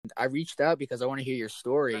I reached out because I want to hear your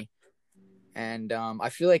story, and I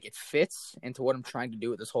feel like it fits into what I'm trying to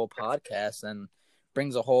do with this whole podcast, and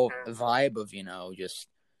brings a whole vibe of just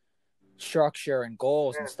structure and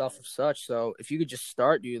goals and stuff of such. So if you could just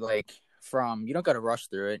start, dude, like from you don't got to rush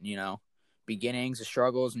through it, beginnings, the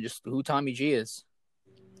struggles, and just who Tommy G is.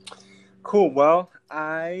 Cool. Well,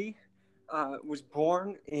 I was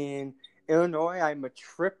born in Illinois. I'm a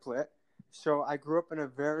triplet. So I grew up in a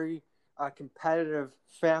very competitive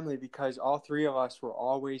family because all three of us were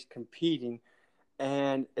always competing.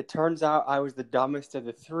 And it turns out I was the dumbest of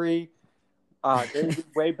the three. They did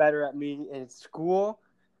way better at me in school.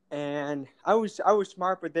 And I was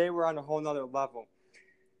smart, but they were on a whole nother level.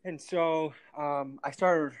 And so I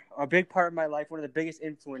started a big part of my life. One of the biggest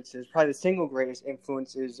influences, probably the single greatest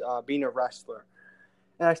influence, is being a wrestler.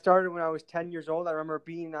 And I started when I was 10 years old. I remember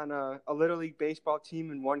being on a Little League baseball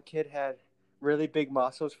team, and one kid had really big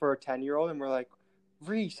muscles for a 10-year-old. And we're like,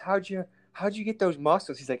 Reese, how'd you get those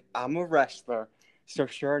muscles? He's like, I'm a wrestler. So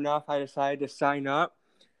sure enough, I decided to sign up.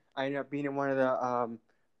 I ended up being in one of the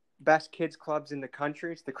best kids clubs in the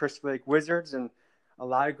country. It's the Crystal Lake Wizards, and a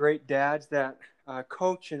lot of great dads that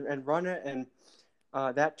coach and run it. And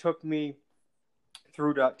that took me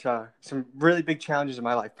through to some really big challenges in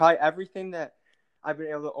my life. Probably everything that I've been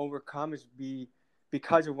able to overcome is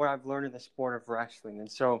because of what I've learned in the sport of wrestling.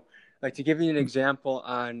 And so, like, to give you an example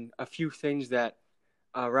on a few things that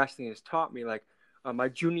wrestling has taught me, like my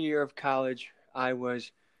junior year of college, I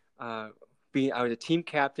was a team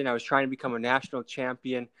captain. I was trying to become a national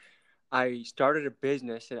champion. I started a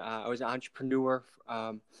business, and I was an entrepreneur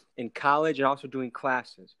in college and also doing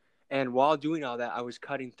classes. And while doing all that, I was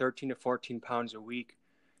cutting 13 to 14 pounds a week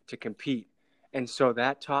to compete. And so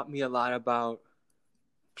that taught me a lot about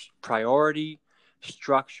priority,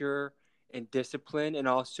 structure, and discipline, and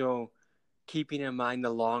also keeping in mind the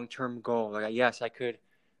long-term goal. Like, yes, I could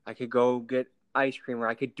go get ice cream, or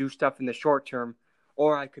I could do stuff in the short term,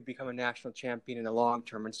 or I could become a national champion in the long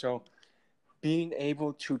term. And so being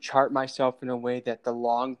able to chart myself in a way that the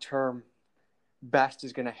long-term best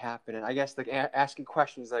is going to happen. And I guess like asking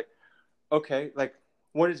questions like, okay, like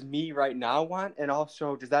what does me right now want? And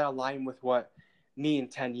also, does that align with what me in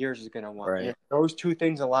 10 years is going to want? Right. And if those two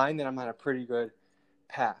things align, then I'm on a pretty good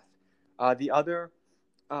path. The other,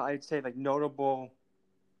 I'd say like notable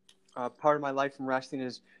part of my life in wrestling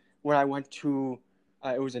is when I went to,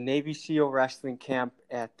 it was a Navy SEAL wrestling camp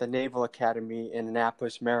at the Naval Academy in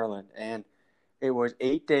Annapolis, Maryland. And it was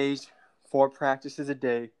 8 days, 4 practices a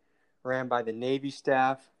day, ran by the Navy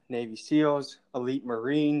staff, Navy SEALs, elite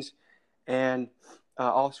Marines, and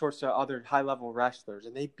all sorts of other high-level wrestlers.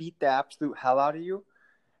 And they beat the absolute hell out of you.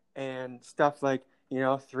 And stuff like,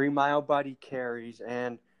 3-mile buddy carries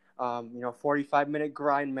and, 45-minute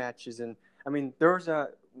grind matches. And, I mean, there was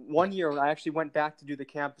one year when I actually went back to do the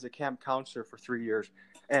camp as a camp counselor for 3 years.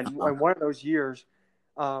 And in one of those years,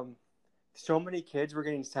 so many kids were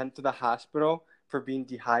getting sent to the hospital for being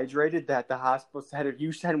dehydrated that the hospital said, if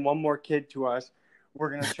you send one more kid to us, we're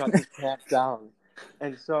going to shut this camp down.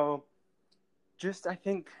 And so just, I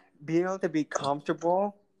think, being able to be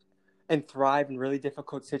comfortable and thrive in really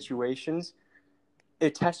difficult situations,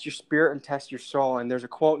 it tests your spirit and tests your soul. And there's a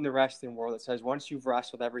quote in the wrestling world that says, once you've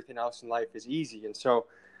wrestled, everything else in life is easy. And so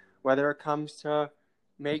whether it comes to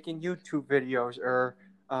making YouTube videos or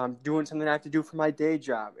doing something I have to do for my day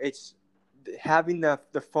job, it's having the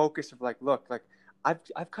focus of like, look, like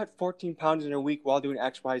I've cut 14 pounds in a week while doing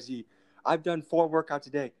XYZ. I've done 4 workouts a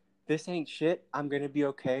day. This ain't shit. I'm going to be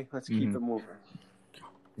okay. Let's keep it moving.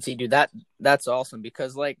 See, dude, that's awesome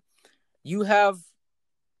because like you have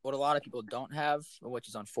what a lot of people don't have, which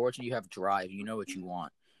is unfortunate. You have drive. You know what you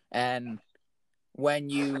want. And when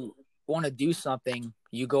you want to do something,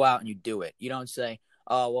 you go out and you do it. You don't say,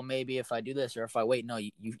 oh, well, maybe if I do this or if I wait. No,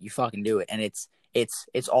 you fucking do it. And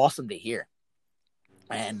it's awesome to hear.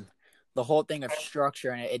 And the whole thing of structure,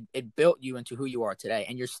 and it built you into who you are today.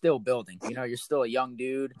 And you're still building. You're still a young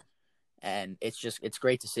dude. And it's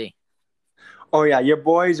great to see. Oh, yeah. Your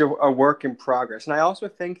boys are a work in progress. And I also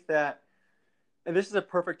think that, and this is a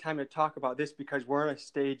perfect time to talk about this because we're in a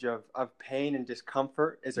stage of pain and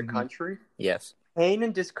discomfort as a country. Yes. Pain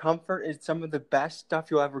and discomfort is some of the best stuff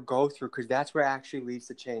you'll ever go through because that's what actually leads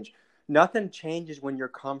to change. Nothing changes when you're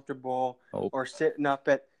comfortable or sitting up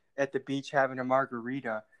at the beach having a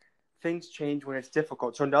margarita. Things change when it's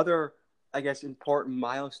difficult. So another, I guess, important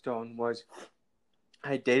milestone was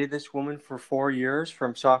I dated this woman for 4 years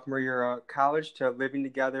from sophomore year of college to living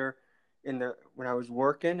together when I was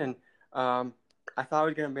working. And I thought I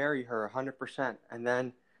was going to marry her 100%. And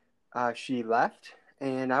then she left,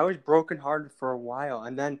 and I was brokenhearted for a while.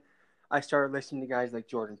 And then I started listening to guys like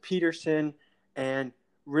Jordan Peterson, and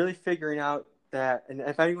really figuring out that, and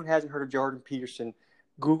if anyone hasn't heard of Jordan Peterson,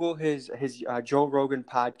 Google his Joe Rogan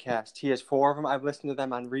podcast. He has 4 of them. I've listened to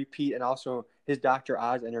them on repeat, and also his Dr.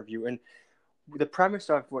 Oz interview. And the premise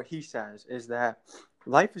of what he says is that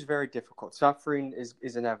life is very difficult. Suffering is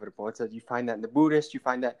inevitable. It's that you find that in the Buddhist, you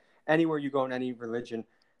find that anywhere you go in any religion.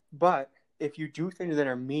 But if you do things that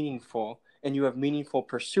are meaningful and you have meaningful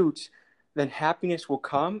pursuits, then happiness will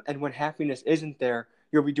come. And when happiness isn't there,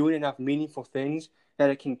 you'll be doing enough meaningful things that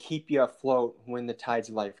it can keep you afloat when the tides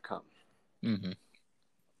of life come. Mm-hmm.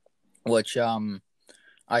 Which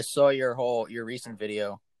I saw your recent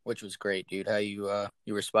video, which was great, dude. How you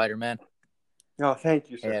were Spider-Man. Oh, thank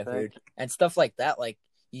you, sir. Yeah, thank dude. And stuff like that, like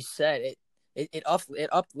you said, it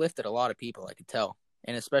uplifted a lot of people, I could tell.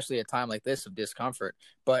 And especially at a time like this of discomfort.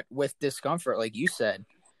 But with discomfort, like you said,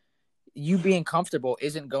 you being comfortable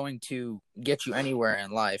isn't going to get you anywhere in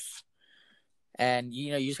life. And,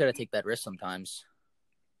 you just got to take that risk sometimes.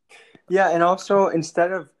 Yeah, and also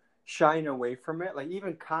instead of shying away from it, like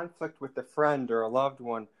even conflict with a friend or a loved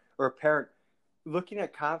one or a parent, looking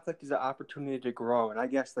at conflict as an opportunity to grow. And I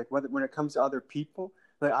guess like when it comes to other people,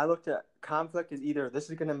 like I looked at conflict as either this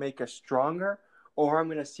is going to make us stronger or I'm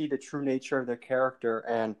going to see the true nature of their character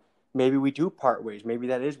and maybe we do part ways. Maybe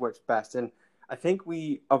that is what's best. And I think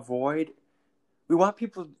we want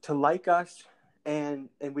people to like us and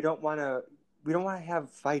we don't want to have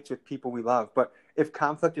fights with people we love. But if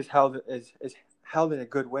conflict is held in a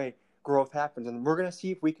good way, growth happens. And we're going to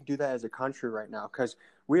see if we can do that as a country right now because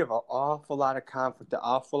we have an awful lot of conflict, an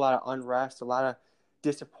awful lot of unrest, a lot of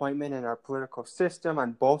disappointment in our political system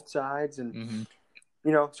on both sides. And, mm-hmm.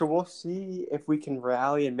 So we'll see if we can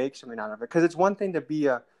rally and make something out of it. Because it's one thing to be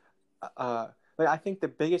I think the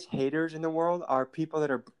biggest haters in the world are people that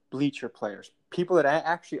are bleacher players, people that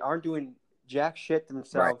actually aren't doing jack shit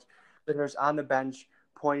themselves, right. That are on the bench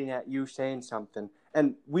pointing at you, saying something.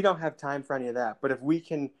 And we don't have time for any of that. But if we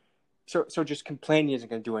can, so just complaining isn't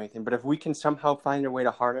going to do anything. But if we can somehow find a way to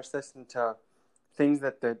harness this into things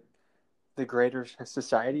that the greater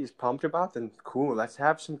society is pumped about, then cool, let's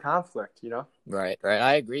have some conflict, Right.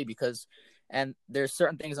 I agree because, and there's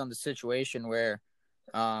certain things on the situation where,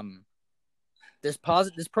 there's pros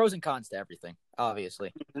and cons to everything,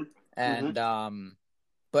 obviously. Mm-hmm. And,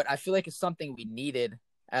 but I feel like it's something we needed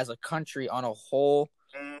as a country on a whole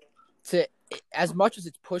to, as much as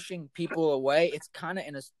it's pushing people away, it's kind of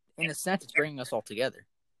in a sense, it's bringing us all together.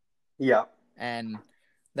 Yeah. And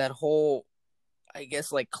that whole, I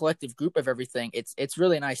guess, like collective group of everything, it's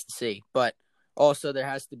really nice to see. But also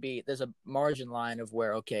there's a margin line of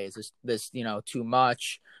where, okay, is this, too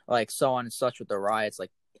much, like so on and such with the riots,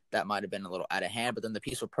 like that might have been a little out of hand, but then the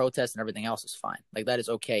peaceful protest and everything else is fine. Like that is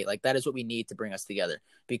okay. Like that is what we need to bring us together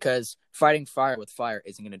because fighting fire with fire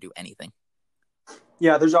isn't going to do anything.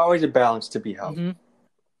 Yeah. There's always a balance to be held.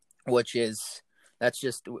 Mm-hmm. That's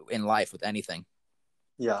just in life with anything.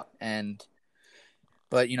 Yeah.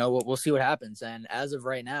 But we'll see what happens. And as of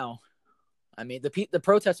right now, I mean, the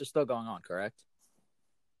protests are still going on, correct?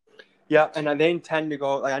 Yeah, and they intend to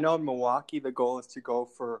go. Like I know in Milwaukee, the goal is to go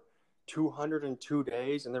for 202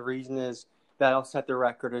 days, and the reason is that'll set the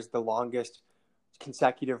record as the longest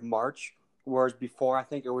consecutive march. Whereas before, I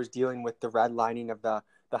think it was dealing with the redlining of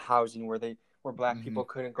the housing where Black mm-hmm. people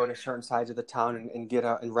couldn't go to certain sides of the town and get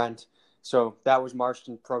out and rent. So that was marched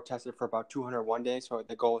and protested for about 201 days. So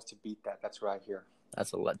the goal is to beat that. That's what I hear.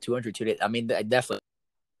 That's a lot. 202 days. I mean, I definitely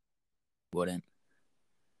wouldn't.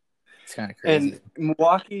 It's kind of crazy. And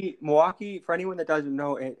Milwaukee, for anyone that doesn't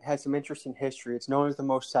know, it has some interesting history. It's known as the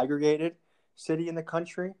most segregated city in the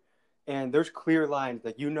country. And there's clear lines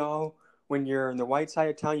that when you're in the white side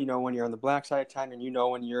of town, when you're on the black side of town, and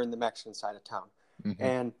when you're in the Mexican side of town. Mm-hmm.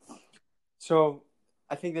 And so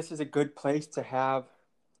I think this is a good place to have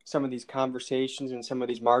some of these conversations and some of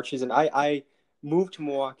these marches. And I moved to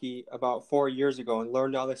Milwaukee about 4 years ago and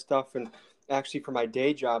learned all this stuff. And actually for my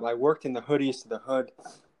day job, I worked in the hoodiest of the hood.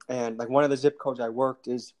 And like one of the zip codes I worked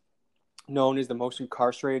is known as the most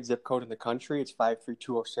incarcerated zip code in the country. It's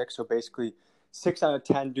 53206. So basically 6 out of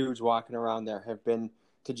 10 dudes walking around there have been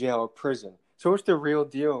to jail or prison. So it's the real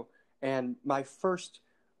deal. And my first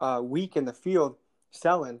week in the field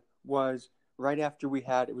selling was right after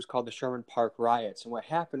it was called the Sherman Park riots. And what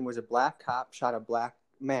happened was a black cop shot a black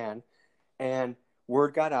man, and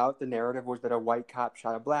word got out. The narrative was that a white cop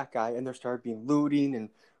shot a black guy, and there started being looting and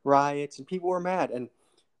riots, and people were mad, and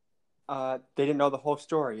they didn't know the whole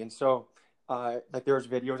story. And so there was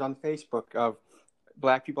videos on Facebook of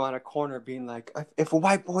black people on a corner being like, if a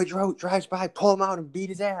white boy drives by, pull him out and beat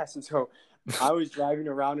his ass. And so I was driving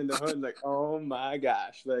around in the hood like, oh my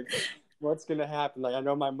gosh, like what's gonna happen? Like, I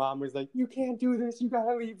know my mom was like, "You can't do this. You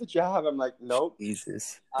gotta leave the job." I'm like, "Nope."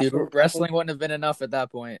 Jesus, I dude, think, I think, wrestling wouldn't have been enough at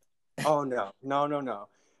that point. oh no, no, no, no.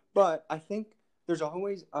 But I think there's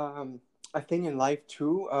always a thing in life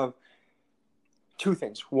too of two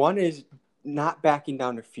things. One is not backing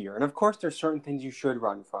down to fear, and of course, there's certain things you should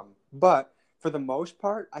run from. But for the most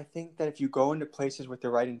part, I think that if you go into places with the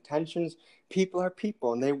right intentions, people are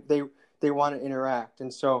people, and they want to interact.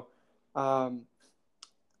 And so, um,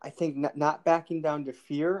 I think not backing down to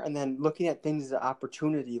fear, and then looking at things as an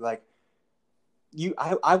opportunity. Like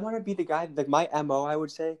I want to be the guy. Like my mo, I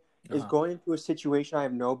would say, is Uh-huh. going into a situation I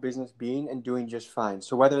have no business being and doing just fine.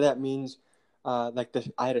 So whether that means I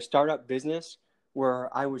had a startup business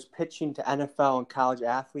where I was pitching to NFL and college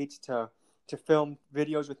athletes to film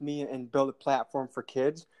videos with me and build a platform for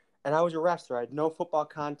kids. And I was a wrestler. I had no football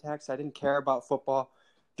contacts. I didn't care about football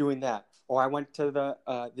doing that. Or I went to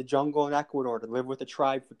the jungle in Ecuador to live with a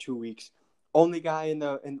tribe for 2 weeks. Only guy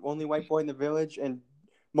and only white boy in the village, and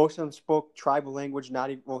most of them spoke tribal language. Not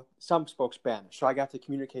even, well, some spoke Spanish, so I got to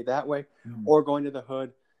communicate that way. Mm. Or going to the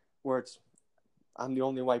hood, where I'm the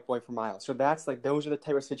only white boy for miles. So that's like those are the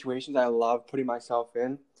type of situations I love putting myself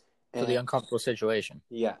in. So the And uncomfortable situation.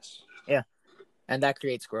 yes, Yeah, and that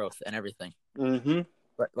creates growth and everything. mm-hmm.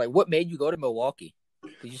 But like, what made you go to Milwaukee?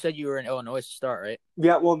 Because you said you were in Illinois to start, right?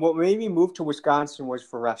 Yeah. Well, what made me move to Wisconsin was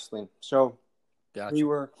for wrestling. So we Gotcha.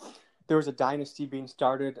 were there was a dynasty being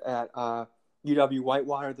started at UW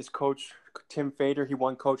Whitewater. This coach Tim Fader, he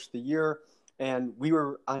won Coach of the Year, and we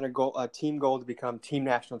were on a team goal to become team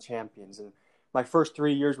national champions. And my first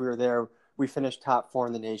 3 years we were there, we finished top 4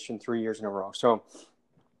 in the nation 3 years in a row. So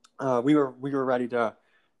we were ready to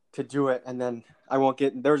do it. And then I won't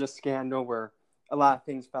get there was a scandal where a lot of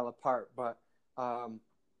things fell apart, but.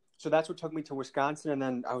 So that's what took me to Wisconsin, and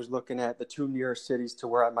then I was looking at the 2 nearest cities to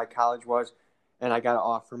where my college was, and I got an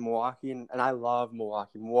offer from Milwaukee, and I love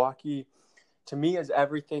Milwaukee. Milwaukee, to me, is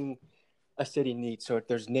everything a city needs. So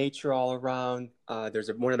there's nature all around. There's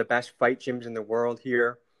one of the best fight gyms in the world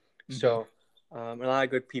here. Mm-hmm. So a lot of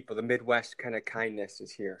good people. The Midwest kind of kindness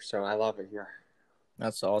is here, so I love it here.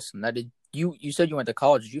 That's awesome. That did you said you went to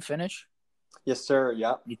college? Did you finish? Yes, sir.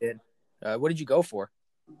 Yep. You did. What did you go for?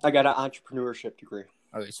 I got an entrepreneurship degree.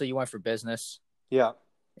 Okay, so you went for business. Yeah.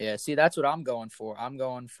 Yeah. See, that's what I'm going for. I'm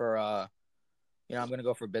going for I'm going to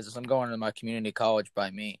go for business. I'm going to my community college by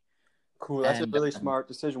me. Cool. That's a And really smart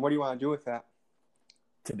decision. What do you want to do with that?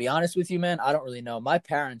 to be honest with you, man, I don't really know. My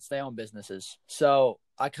parents, they own businesses. So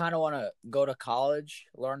I kind of want to go to college,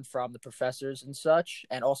 learn from the professors and such,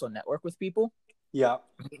 and also network with people, Yeah.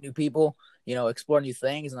 meet new people, explore new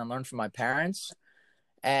things, and then learn from my parents.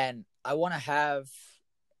 And I want to have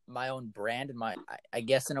my own brand and I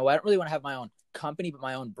guess in a way, I don't really want to have my own company, but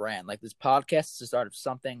my own brand. Like this podcast is the start of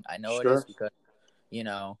something. I know it is Sure. because,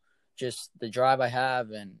 just the drive I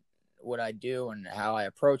have and what I do and how I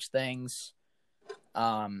approach things.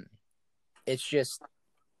 It's just,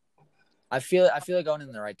 I feel like going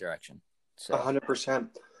in the right direction. So 100%.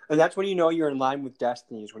 And that's when you know you're in line with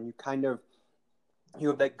destiny, is when you kind of you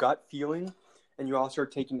have that gut feeling and you all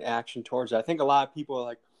start taking action towards it. I think a lot of people are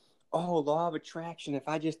like, oh, law of attraction. If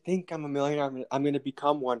I just think I'm a millionaire, I'm going to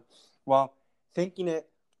become one. Well, thinking it,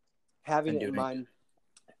 having and it in doing it. mind,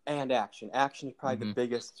 and action. Action is probably Mm-hmm. the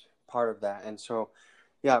biggest part of that. And so,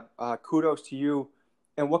 yeah, kudos to you.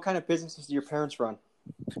 And what kind of businesses do your parents run?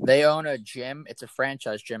 They own a gym. It's a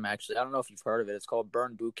franchise gym, actually. I don't know if you've heard of it. It's called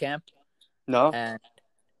Burn Boot Camp, No? and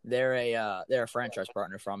they're a franchise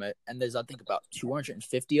partner from it. And there's I think about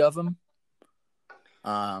 250 of them.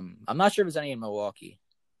 I'm not sure if there's any in Milwaukee.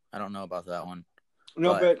 I don't know about that one.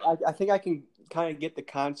 No, but I think I can kind of get the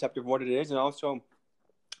concept of what it is. And also,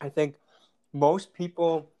 I think most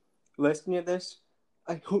people listening to this,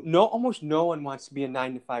 almost no one wants to be a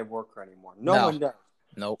 9-to-5 worker anymore. No one does.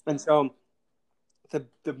 Nope. And so,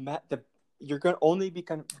 you're going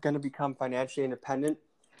to become financially independent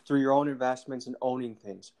through your own investments and owning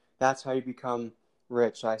things. That's how you become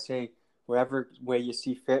rich. So I say, whatever way you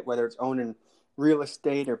see fit, whether it's owning real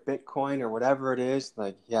estate or Bitcoin or whatever it is,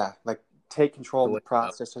 take control of the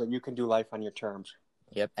process so that you can do life on your terms.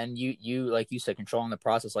 Yep. And you like you said, controlling the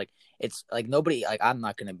process. Like it's like nobody, like I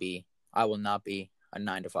will not be a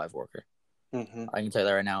 9-to-5 worker. Mm-hmm. I can tell you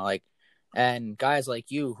that right now. Like, and guys like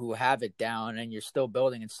you who have it down and you're still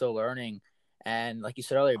building and still learning. And like you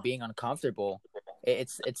said earlier, being uncomfortable,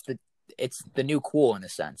 it's the new cool in a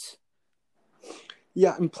sense.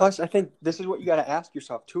 Yeah. And plus I think this is what you got to ask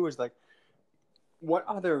yourself too, is like, what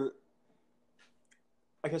other,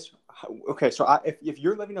 I guess, okay, so if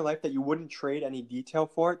you're living a life that you wouldn't trade any detail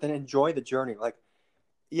for, then enjoy the journey. Like,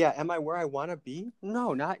 yeah, am I where I want to be?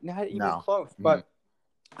 No, not even close. Mm-hmm. But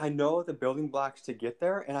I know the building blocks to get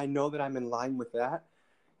there, and I know that I'm in line with that.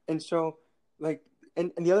 And so, like,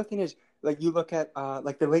 and the other thing is, like, you look at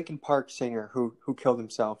like the Linkin Park singer who killed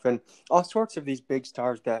himself, and all sorts of these big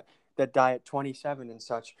stars that die at 27 and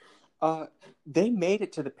such. Uh, they made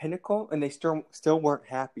it to the pinnacle, and they still weren't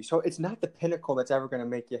happy. So it's not the pinnacle that's ever going to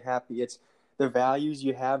make you happy. It's the values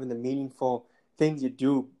you have and the meaningful things you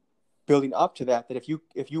do building up to that. That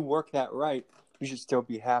if you work that right, you should still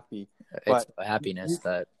be happy. It's But the happiness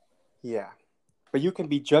that. yeah, but you can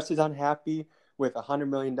be just as unhappy with $100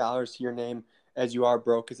 million to your name as you are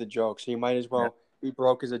broke as a joke. So you might as well be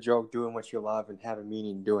broke as a joke doing what you love and have a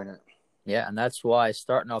meaning doing it. Yeah, and that's why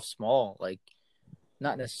starting off small, like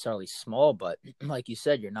not necessarily small, but like you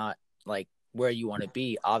said, you're not like where you want to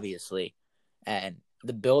be, obviously, and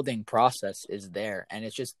the building process is there, and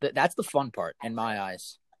it's just that's the fun part in my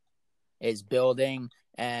eyes, is building,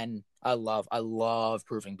 and I love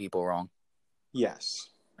proving people wrong. Yes.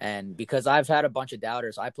 And because I've had a bunch of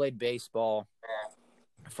doubters, I played baseball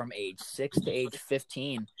from age 6 to age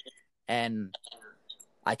 15, and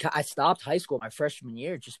I stopped high school my freshman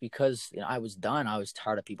year just because I was done. I was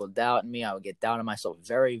tired of people doubting me. I would get down on myself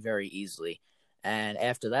very, very easily. And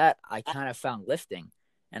after that, I kind of found lifting,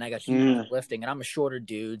 and I got huge lifting. And I'm a shorter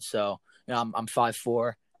dude, so I'm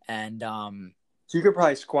 5'4", and so you could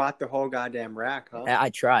probably squat the whole goddamn rack, huh? I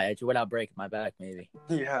try without breaking my back, maybe.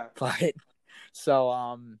 Yeah. But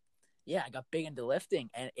so yeah, I got big into lifting,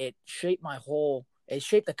 and it shaped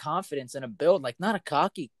the confidence in a build, like not a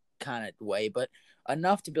cocky kind of way, but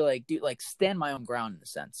enough to be like, dude, like stand my own ground in a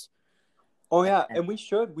sense. Oh yeah, and we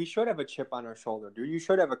should have a chip on our shoulder, dude. You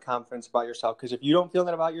should have a confidence about yourself, because if you don't feel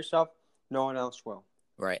that about yourself, no one else will.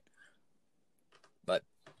 Right.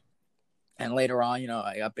 And later on,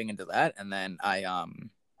 I got big into that, and then I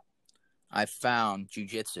found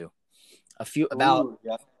jiu-jitsu about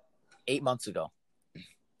 8 months ago,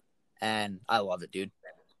 and I love it, dude.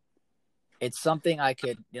 It's something I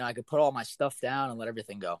could put all my stuff down and let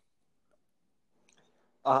everything go.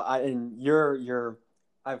 And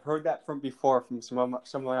I've heard that from some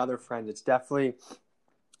of my other friends.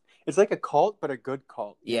 It's like a cult, but a good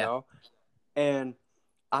cult, you know? And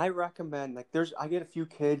I recommend, like, I get a few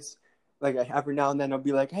kids, like, every now and then they'll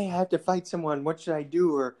be like, hey, I have to fight someone. What should I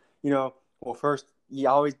do? Or, well, first, you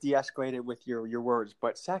always de-escalate it with your words.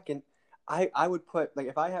 But second, I would put,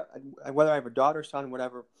 like, whether I have a daughter, son,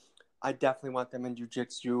 whatever, I definitely want them in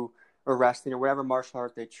jiu-jitsu or wrestling or whatever martial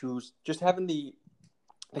art they choose. Just having the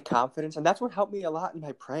confidence. And that's what helped me a lot in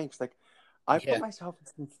my pranks. Like, I put myself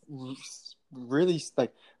in really,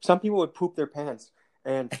 like, some people would poop their pants.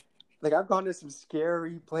 And like, I've gone to some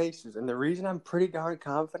scary places, and the reason I'm pretty darn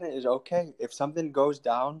confident is, okay, if something goes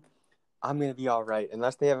down, I'm going to be all right.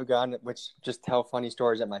 Unless they have a gun, which just tell funny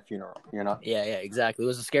stories at my funeral, Yeah, exactly. It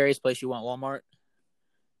was the scariest place you went, Walmart?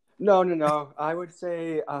 No. I would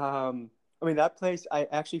say, that place, I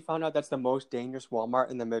actually found out that's the most dangerous Walmart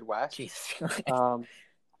in the Midwest. Jesus.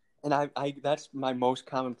 And I that's my most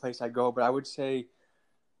common place I go. But I would say,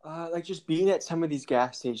 like, just being at some of these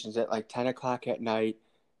gas stations at like 10 o'clock at night,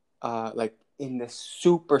 like in the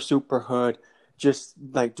super, super hood, just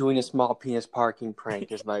like doing a small penis parking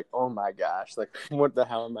prank is like, oh my gosh, like, what the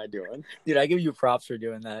hell am I doing? Dude, I give you props for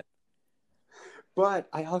doing that. But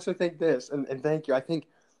I also think this, and thank you, I think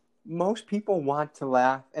most people want to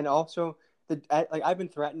laugh, and also I've been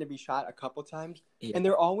threatened to be shot a couple times, and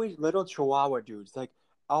they're always little Chihuahua dudes. Like,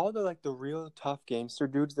 all the real tough gangster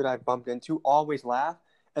dudes that I've bumped into always laugh,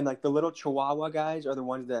 and like the little Chihuahua guys are the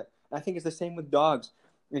ones that, I think it's the same with dogs.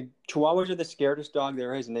 I mean, Chihuahuas are the scaredest dog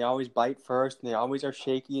there is, and they always bite first, and they always are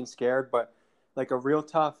shaky and scared. But like a real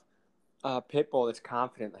tough pit bull that's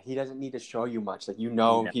confident, like, he doesn't need to show you much. Like,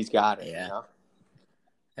 he's got it. Yeah,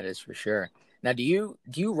 that is for sure. Now, do you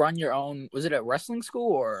run your own? Was it a wrestling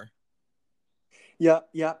school or? Yeah.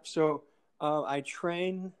 So I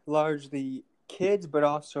train largely kids, but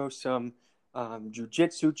also some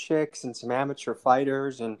jiu-jitsu chicks and some amateur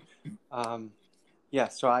fighters, and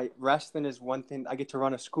so wrestling is one thing. I get to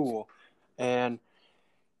run a school, and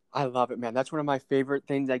I love it, man. That's one of my favorite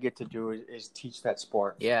things I get to do is teach that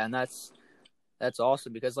sport. Yeah, and that's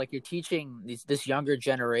awesome, because like you're teaching this younger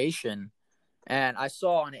generation. And I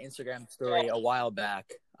saw on an Instagram story a while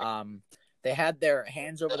back, they had their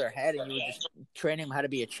hands over their head, and you were just training them how to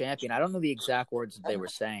be a champion. I don't know the exact words that they were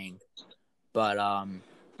saying, but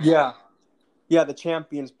yeah, the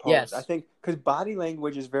champion's pose. Yes. I think because body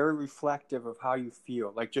language is very reflective of how you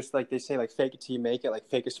feel. Like, just like they say, like, fake it till you make it, like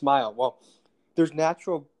fake a smile. Well, there's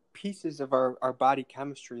natural pieces of our body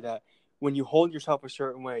chemistry that when you hold yourself a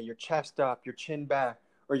certain way, your chest up, your chin back,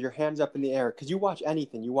 or your hands up in the air, because you watch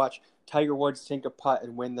anything. You watch Tiger Woods sink a putt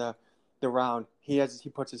and win the round. he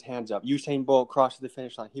puts his hands up. Usain Bolt crosses the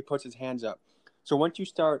finish line. He puts his hands up. So once you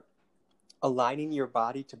start aligning your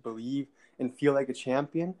body to believe and feel like a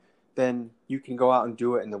champion, then you can go out and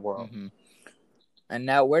do it in the world. Mm-hmm. And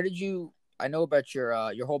now, where did you? I know about your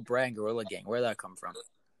whole brand, Gorilla Gang. Where did that come from?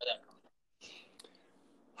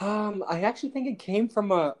 I actually think it came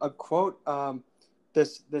from a quote. The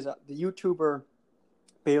YouTuber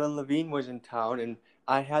Balin Levine was in town, and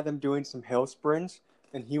I had them doing some hill sprints,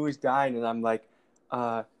 and he was dying, and I'm like,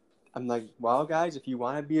 well, guys, if you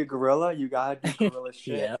want to be a gorilla, you gotta do gorilla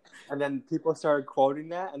shit. Yeah. And then people started quoting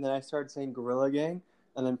that, and then I started saying Gorilla Gang,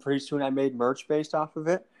 and then pretty soon I made merch based off of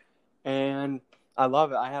it, and I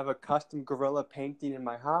love it. I have a custom gorilla painting in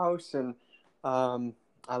my house, and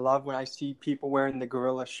I love when I see people wearing the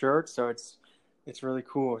gorilla shirt. So it's really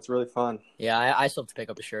cool. It's really fun. Yeah, I still have to pick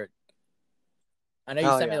up a shirt. I know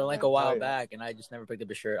you sent me the link a while back, and I just never picked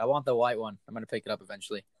up a shirt. I want the white one. I'm gonna pick it up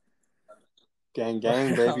eventually. Gang,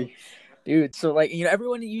 baby. Dude, so like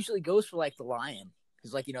everyone usually goes for like the lion.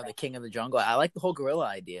 He's like the king of the jungle. I like the whole gorilla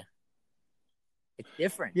idea. It's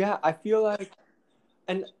different. Yeah, I feel like,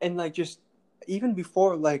 and like just even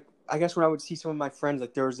before, like I guess when I would see some of my friends,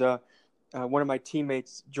 like there was one of my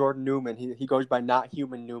teammates, Jordan Newman. He goes by Not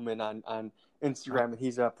Human Newman on Instagram, and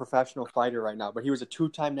he's a professional fighter right now. But he was a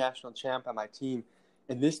 2-time national champ on my team,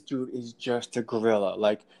 and this dude is just a gorilla.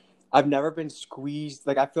 Like I've never been squeezed.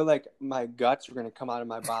 Like I feel like my guts are gonna come out of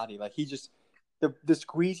my body. Like he just the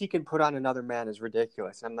squeeze he can put on another man is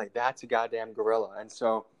ridiculous. And I'm like, that's a goddamn gorilla. And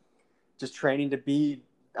so just training to be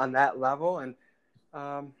on that level, and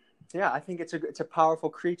yeah, I think it's a powerful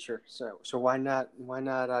creature. So why not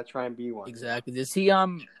try and be one? Exactly. Is he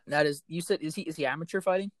you said is he amateur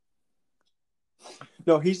fighting?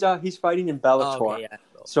 No, he's fighting in Bellator. Oh, okay, yeah.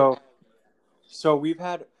 So we've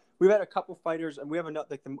had a couple fighters, and we have another,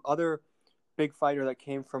 like the other big fighter that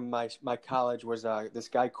came from my college was this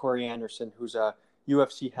guy Corey Anderson, who's a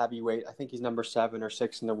UFC heavyweight. I think he's number 7 or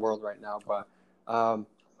 6 in the world right now. But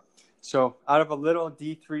so out of a little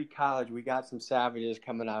D3 college, we got some savages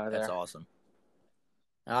coming out of there. That's awesome.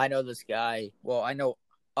 I know this guy. Well, I know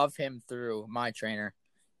of him through my trainer,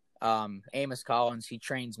 Amos Collins. He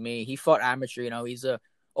trains me. He fought amateur. He's a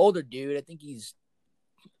older dude. I think he's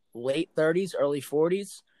late 30s, early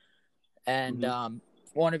 40s. And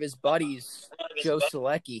one of his buddies, Joe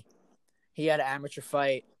Selecki, he had an amateur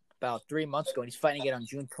fight about 3 months ago, and he's fighting again on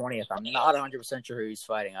June 20th. I'm not 100% sure who he's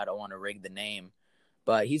fighting. I don't want to rig the name.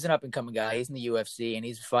 But he's an up-and-coming guy. He's in the UFC, and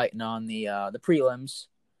he's fighting on the prelims.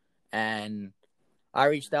 And I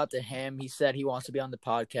reached out to him. He said he wants to be on the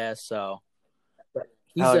podcast. So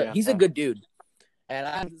he's a good dude. And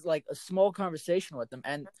I had like a small conversation with him.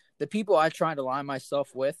 And the people I try to align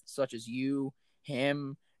myself with, such as you,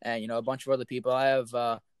 him, and a bunch of other people. I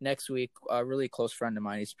have next week a really close friend of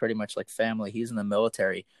mine. He's pretty much like family. He's in the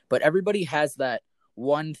military. But everybody has that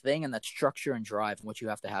one thing, and that structure and drive, and what you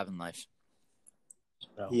have to have in life.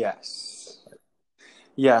 So. Yes.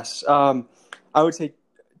 I would say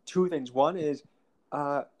 2 things. One is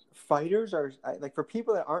fighters are like, for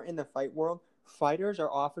people that aren't in the fight world, fighters are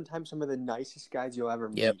oftentimes some of the nicest guys you'll ever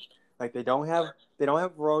meet. Yep. Like they don't have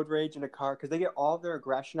road rage in a car because they get all their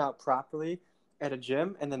aggression out properly at a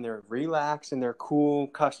gym, and then they're relaxed and they're cool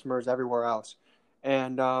customers everywhere else.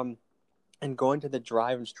 And going to the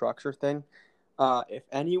drive and structure thing, if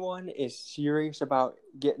anyone is serious about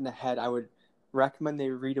getting ahead, I would recommend they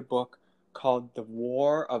read a book called The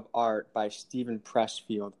War of Art by Stephen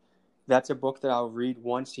Pressfield. That's a book that I'll read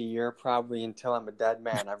once a year, probably until I'm a dead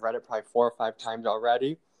man. I've read it probably 4 or 5 times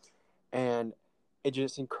already. And it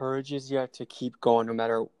just encourages you to keep going no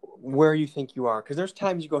matter where you think you are. Because there's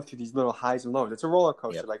times you go through these little highs and lows. It's a roller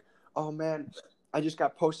coaster. Yep. Like, oh, man, I just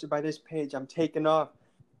got posted by this page. I'm taking off.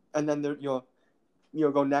 And then you'll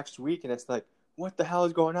go next week, and it's like, what the hell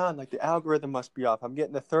is going on? Like, the algorithm must be off. I'm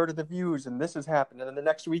getting 1/3 of the views, and this is happening. And then the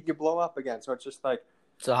next week you blow up again. So it's just like,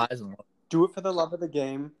 it's a highs and lows. Do it for the love of the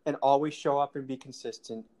game, and always show up and be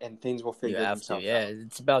consistent, and things will figure themselves out. Yeah,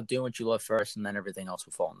 it's about doing what you love first, and then everything else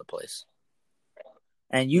will fall into place.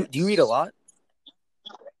 And do you read a lot?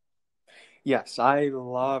 Yes, I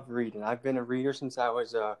love reading. I've been a reader since I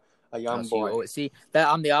was a young boy. See, that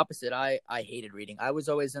I'm the opposite. I hated reading. I was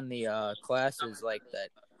always in the classes like that,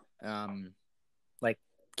 like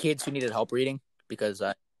kids who needed help reading because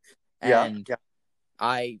I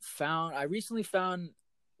recently found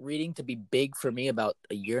reading to be big for me about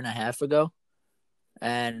a year and a half ago,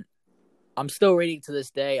 and I'm still reading to this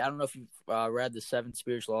day. I don't know if you've read the 7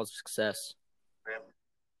 Spiritual Laws of Success.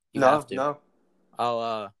 You have to. No.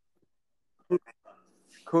 I'll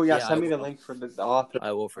Cool. Yeah, send me the link for the author.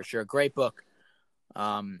 I will for sure. Great book.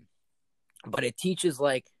 But it teaches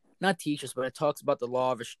like not teach us, but it talks about the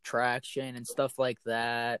law of attraction and stuff like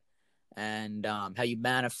that, and how you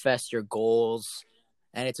manifest your goals.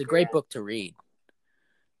 And it's a great book to read.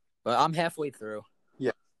 But I'm halfway through.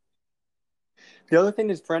 Yeah. The other thing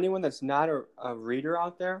is, for anyone that's not a reader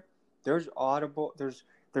out there, there's Audible. There's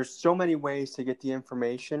so many ways to get the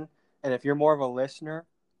information. And if you're more of a listener,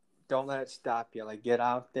 don't let it stop you. Like, get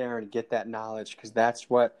out there and get that knowledge, because that's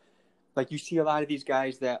what, like, you see a lot of these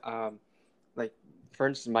guys that, like, for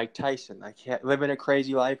instance, Mike Tyson, like, living a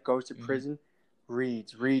crazy life, goes to prison,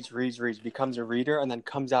 reads, becomes a reader, and then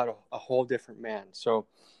comes out a whole different man. So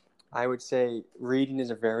I would say reading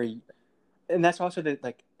is and that's also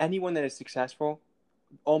like anyone that is successful,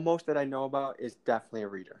 almost that I know about, is definitely a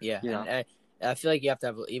reader. Yeah, and I feel like you have to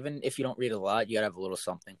have, even if you don't read a lot, you gotta have a little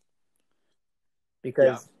something.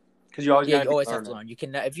 Because you always have to learn. You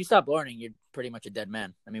can, if you stop learning, you're pretty much a dead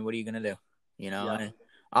man. I mean, what are you gonna do?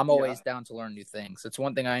 I'm always down to learn new things. It's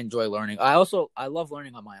one thing I enjoy learning. I love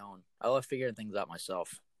learning on my own. I love figuring things out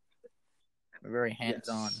myself. I'm a very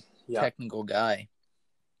hands-on, technical guy.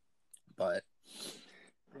 But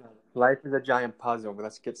life is a giant puzzle, but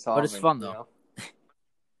let's get solving. But it's fun though.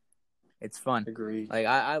 It's fun. Agreed. Like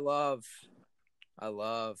I love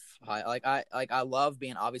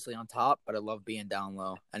being obviously on top, but I love being down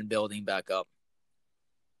low and building back up.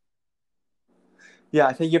 Yeah,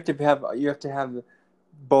 I think you have to have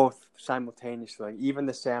both simultaneously. Like, even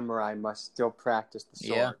the samurai must still practice the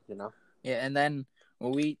sword, Yeah, and then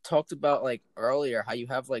when we talked about, like, earlier, how you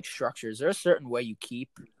have, like, structures, is there a certain way you keep,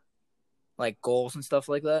 like, goals and stuff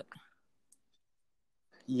like that?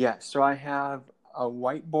 Yeah, so I have a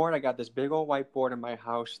whiteboard. I got this big old whiteboard in my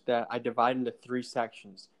house that I divide into 3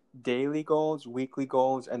 sections: daily goals, weekly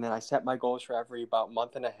goals, and then I set my goals for every about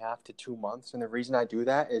month and a half to 2 months. And the reason I do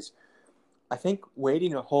that is I think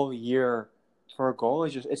waiting a whole year for a goal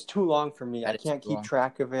is it's too long for me. I can't keep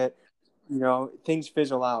track of it. Things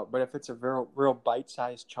fizzle out. But if it's a real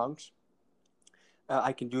bite-sized chunks,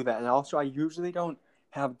 I can do that. And also, I usually don't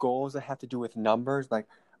have goals that have to do with numbers. Like,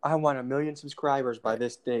 I want 1 million subscribers by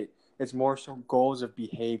this date. It's more so goals of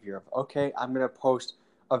behavior. Of, okay, I'm going to post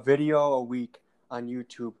a video a week on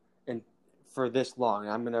YouTube and for this long.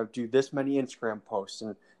 I'm going to do this many Instagram posts.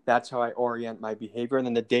 And that's how I orient my behavior. And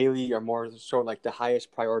then the daily are more so like the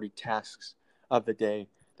highest priority tasks of the day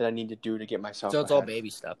that I need to do to get myself So it's ahead. all baby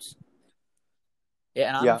steps.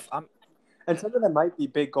 Yeah, and I'm and some of them might be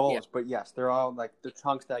big goals, but yes, they're all like the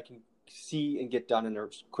chunks that I can see and get done in a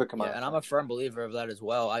quick amount of time. And I'm a firm believer of that as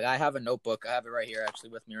well. I have a notebook. I have it right here actually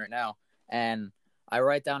with me right now. And I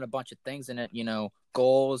write down a bunch of things in it,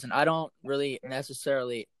 goals. And I don't really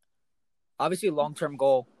necessarily – obviously, a long-term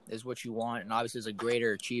goal is what you want, and obviously is a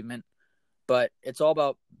greater achievement. But it's all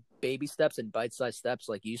about baby steps and bite-sized steps,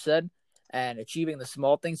 like you said, and achieving the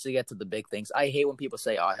small things to get to the big things. I hate when people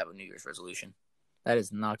say, I have a New Year's resolution. That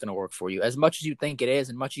is not going to work for you. As much as you think it is,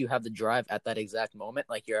 and much as you have the drive at that exact moment,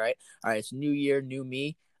 like you're right. All right, it's new year, new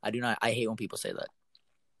me. I hate when people say that.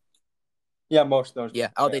 Yeah, most of those. Yeah.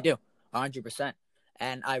 Oh, they do. 100%.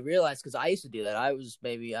 And I realized, because I used to do that.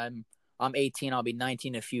 I'm 18. I'll be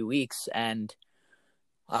 19 in a few weeks. And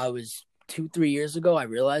I was 2-3 years ago, I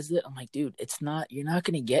realized it. I'm like, dude, you're not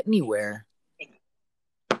going to get anywhere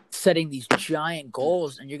setting these giant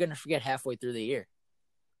goals, and you're going to forget halfway through the year.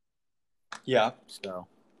 Yeah. So.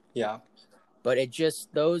 Yeah. But it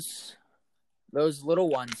just, those little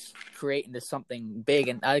ones create into something big.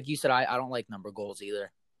 And like you said, I don't like number goals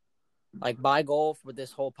either. Like, my goal for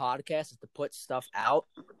this whole podcast is to put stuff out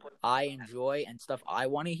I enjoy and stuff I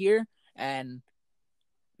want to hear, and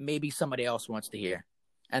maybe somebody else wants to hear.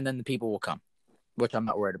 And then the people will come, which I'm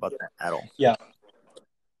not worried about that at all. Yeah.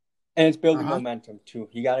 And it's building momentum, too.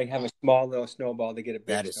 You got to have a small little snowball to get a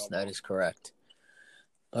big snowball. That is correct.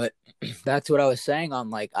 But that's what I was saying on,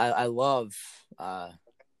 like, I love,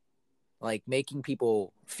 like, making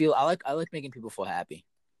people feel, I like making people feel happy.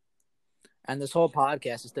 And this whole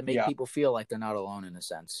podcast is to make people feel like they're not alone, in a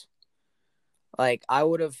sense. Like,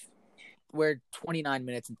 we're 29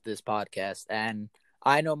 minutes into this podcast, and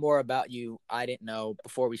I know more about you I didn't know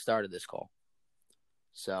before we started this call.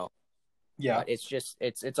 So, but it's just,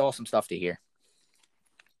 it's awesome stuff to hear.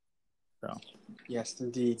 So, yes,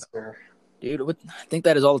 indeed, sir. Dude, I think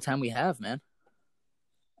that is all the time we have, man.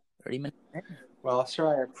 30 minutes. Well,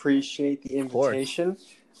 sir, I appreciate the invitation.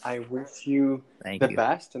 I wish you the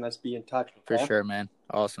best, and let's be in touch. Okay? For sure, man.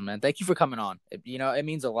 Awesome, man. Thank you for coming on. It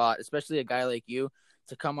means a lot, especially a guy like you,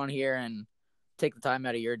 to come on here and take the time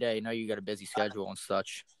out of your day. You know you got a busy schedule and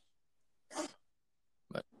such.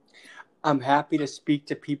 But I'm happy to speak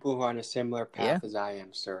to people who are on a similar path as I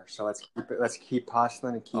am, sir. So let's keep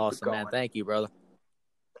hustling and keep it going. Awesome, man. Thank you, brother.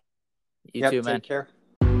 You too, man. Take care.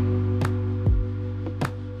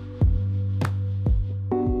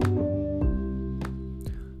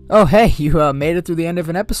 Oh, hey, you made it through the end of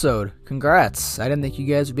an episode. Congrats. I didn't think you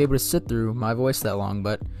guys would be able to sit through my voice that long,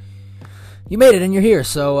 but you made it and you're here.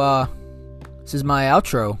 So, this is my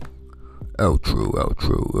outro.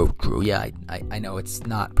 Outro. Yeah, I know it's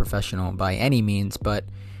not professional by any means, but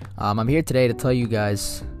I'm here today to tell you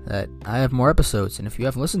guys that I have more episodes, and if you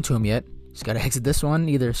haven't listened to them yet, you just gotta exit this one,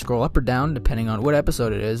 either scroll up or down, depending on what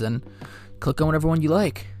episode it is, and click on whatever one you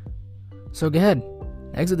like. So go ahead,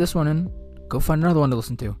 exit this one and go find another one to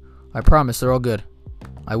listen to. I promise they're all good.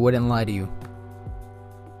 I wouldn't lie to you.